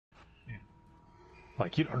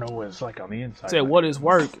Like, you don't know what it's like on the inside. Said, what is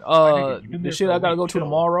work? The shit I gotta go to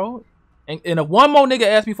tomorrow. And if one more nigga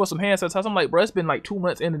asked me for some hand sanitizer, I'm like, bro, it's been like 2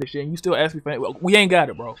 months into this shit, and you still ask me for it. Well, we ain't got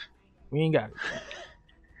it, bro. We ain't got it.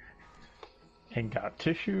 Ain't got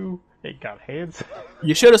tissue. Ain't got hands.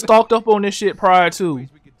 You should have stocked up on this shit prior to.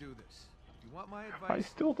 I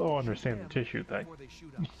still don't understand the tissue thing.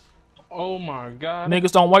 Oh my god.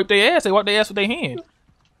 Niggas don't wipe their ass. They wipe their ass with their hand.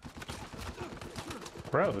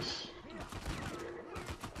 Gross.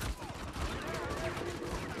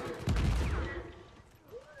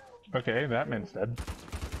 Okay, that man's dead.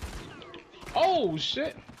 Oh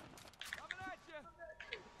shit.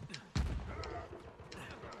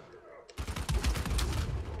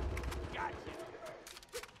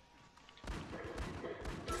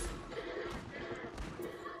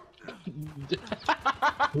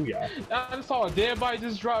 Ooh, yeah. I just saw a dead body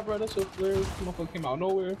just drop, bro. That shit hilarious. Motherfucker came out of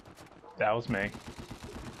nowhere. That was me.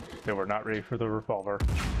 They were not ready for the revolver.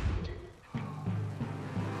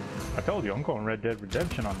 I told you, I'm going Red Dead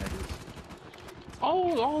Redemption on niggas.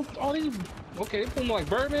 Oh, all these. Okay, they put them like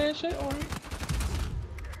Birdman shit. All right.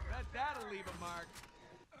 That'll leave a mark.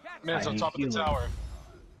 Man's on top of the tower.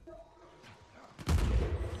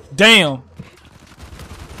 Damn.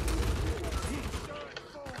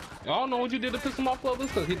 I don't know what you did to piss him off,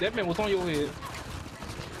 because that man was on your head.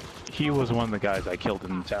 He was one of the guys I killed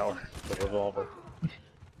in the tower. The revolver.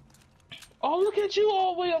 Oh, look at you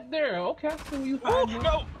all the way up there. Okay, I see where you hiding.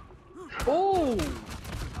 No! Oh!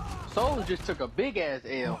 Soul just took a big ass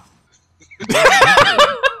L. He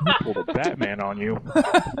pulled a Batman on you.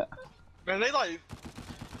 Man, they like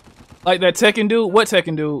that Tekken dude? What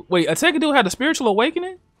Tekken dude? Wait, a Tekken dude had a spiritual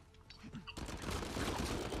awakening?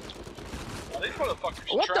 these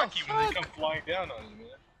motherfuckers What track the you when they fuck? come flying down on you, man.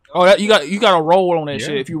 Oh, that, you got to roll on that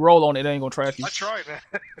shit. If you roll on it, they ain't gonna track you. I tried, man.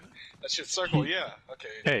 That shit circle, yeah. Okay.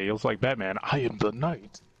 Hey, it was like Batman. I am the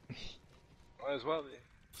knight. Might as well be.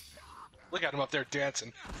 Look at him up there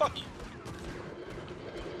dancing. Fuck you.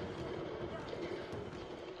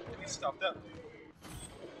 He stopped that.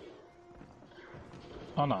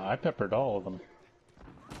 Oh no, I peppered all of them.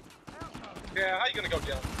 Yeah, how you gonna go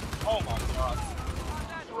down? Oh my god.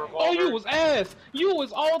 Oh, you was ass. You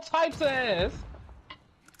was all types of ass.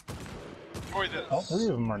 Destroy this. All three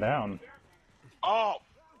of them are down. Oh!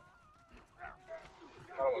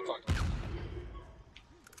 I don't want to talk to you.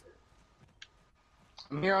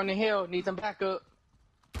 I'm here on the hill. Need some backup.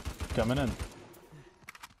 Coming in.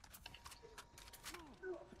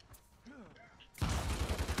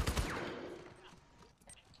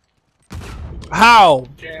 How?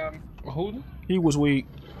 Jam. Who? He was weak.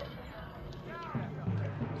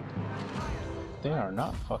 They are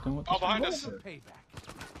not fucking with the Oh, behind us.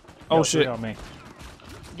 Oh shit. On me.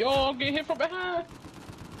 Yo, I'm getting hit from behind.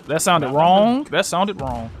 That sounded wrong. That sounded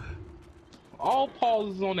wrong. All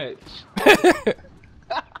pauses on that.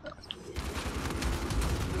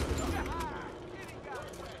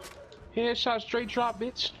 Headshot, straight drop,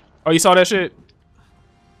 bitch. Oh, you saw that shit?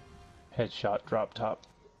 Headshot, drop top.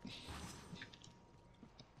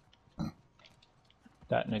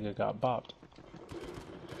 That nigga got bopped.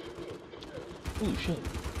 Ooh, shit.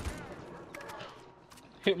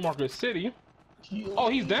 Hit Market City. Oh,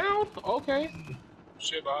 he's down? Okay.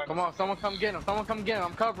 Shit behind Come on, someone come get him. Someone come get him.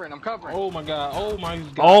 I'm covering. I'm covering. Oh my god. Oh my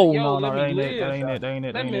god. Oh, Yo, no, let that me ain't it. That live. ain't it. That ain't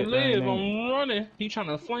it. Let That me ain't it. That live. ain't it. I'm running. He trying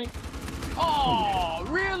to flank. Oh,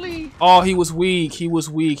 really? Oh, he was weak. He was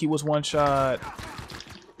weak. He was one shot.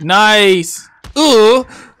 Nice. Ooh.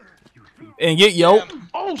 And get yo.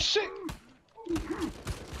 Oh shit.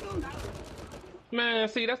 Man,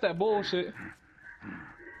 see, that's that bullshit.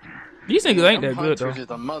 These niggas ain't that Them good though. Hunters is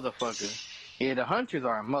a motherfucker. Yeah, the hunters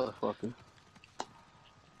are a motherfucker.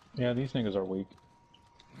 Yeah, these niggas are weak.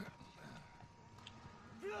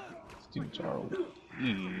 These dudes are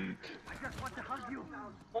weak.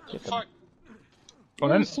 What the fuck? Oh,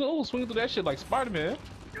 then, Swing through that shit like Spider-Man.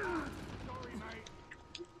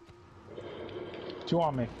 Two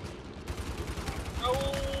on me. No!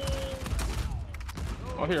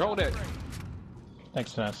 Oh, here, hold that.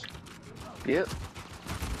 Thanks, Ness. Yep.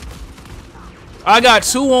 I got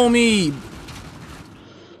two on me.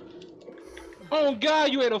 Oh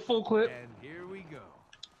god, you had a full clip. And here we go.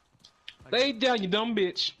 Lay down, you dumb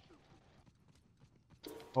bitch.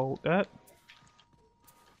 Hold that.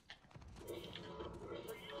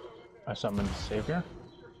 I summoned Savior.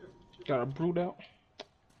 Got a brood out.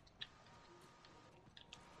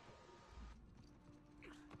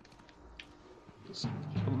 Just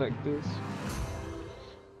collect this.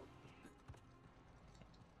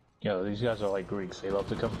 Yo, these guys are like Greeks. They love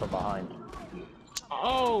to come from behind.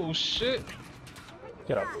 Oh shit.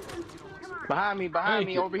 Get up. Behind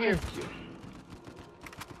me, over here.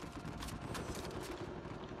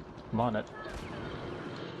 on it.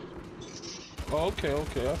 Oh, okay,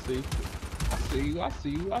 okay, I see. I see you, I see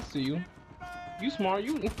you, I see you. You smart,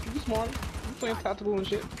 you smart. You playing tactical and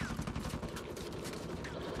shit.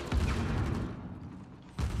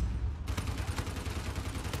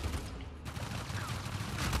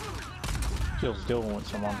 Feels dealing with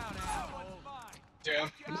someone.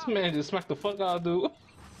 Damn. This man just smacked the fuck out of dude.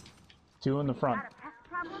 2 in the front.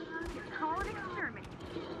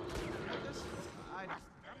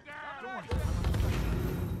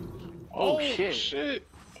 Oh, shit. Shit.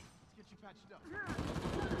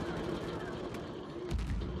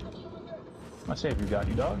 I say, have you got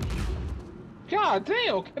you, dog? God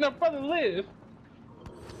damn, can a brother live?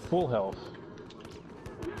 Full health.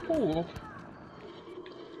 Ooh.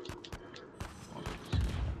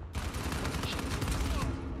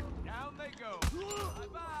 Down they go.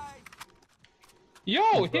 Bye-bye.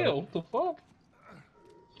 Yo, heal. The fuck?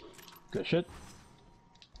 Good shit.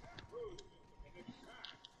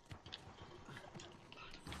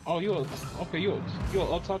 Oh, you okay? You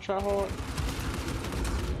up top try hard.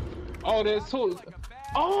 Oh, that's so.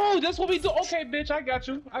 Oh, that's what we do. Okay, bitch, I got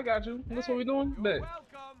you. I got you. That's what we doing. Bet.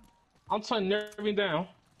 Welcome. I'm turning everything down.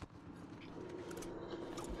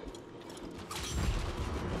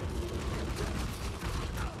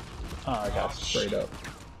 Oh, I got sprayed up.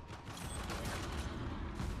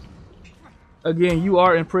 Again, you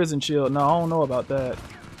are in prison, chill. No, I don't know about that.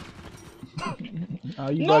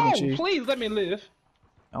 You No, bugging, Chief. please let me live.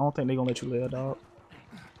 I don't think they gonna let you live, dog.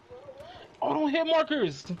 Oh, don't hit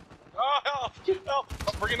markers. Oh, help! Help!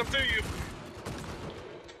 I'm bringing them to you.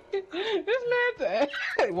 This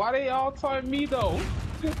man, why they all telling me though?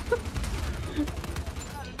 Not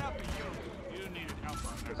enough of you. You needed help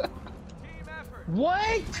on that. Team effort.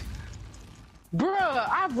 What? Bruh,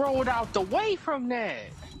 I rolled out the way from that.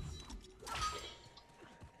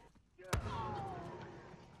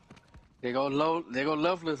 They go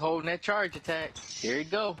Loveless holding that charge attack. Here you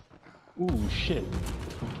go. Ooh, shit.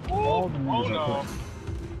 Oh, All the moves are no. quick.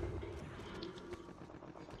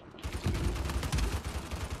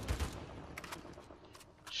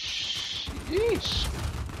 Sheesh.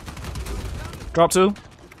 Drop 2.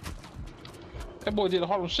 That boy did a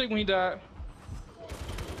Harlem Shake when he died.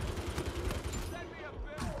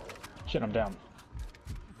 Shit, I'm down.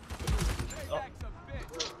 Payback's a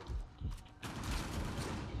bitch.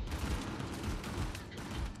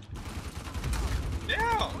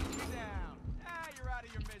 Down! Down. Ah, you're out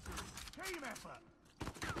of your misery. Team effort.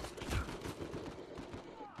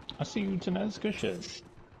 I see you, Tenez. Good shit.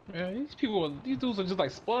 Yeah, these dudes are just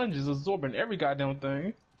like sponges absorbing every goddamn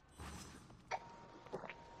thing.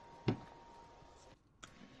 They're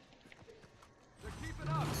keeping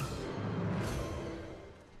up.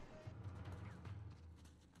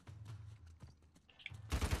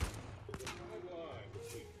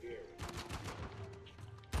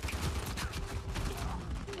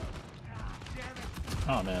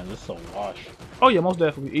 Oh man, this is a wash. Oh yeah, most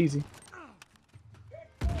definitely easy.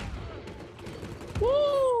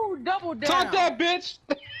 Woo! Double down. Talk that bitch!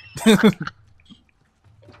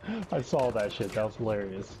 I saw that shit. That was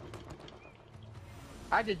hilarious.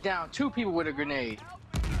 I just downed 2 people with a grenade.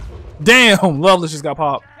 Damn, Loveless just got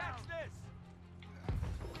popped. Catch this.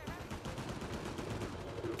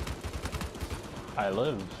 I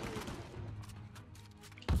live.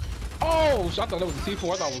 Oh, I thought that was a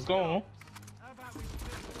C4. I thought it was gone.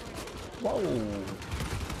 Whoa.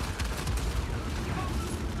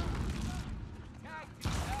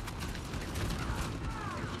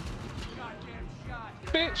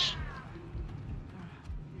 Bitch!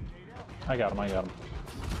 I got him. I got him.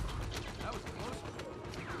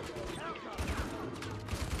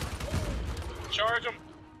 Charge him!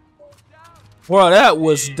 Well, that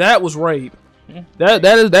was rape.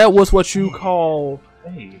 That was what you call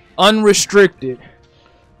Hey. unrestricted,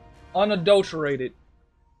 unadulterated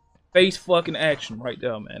face fucking action right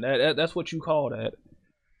there, man. That's what you call that.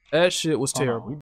 That shit was terrible.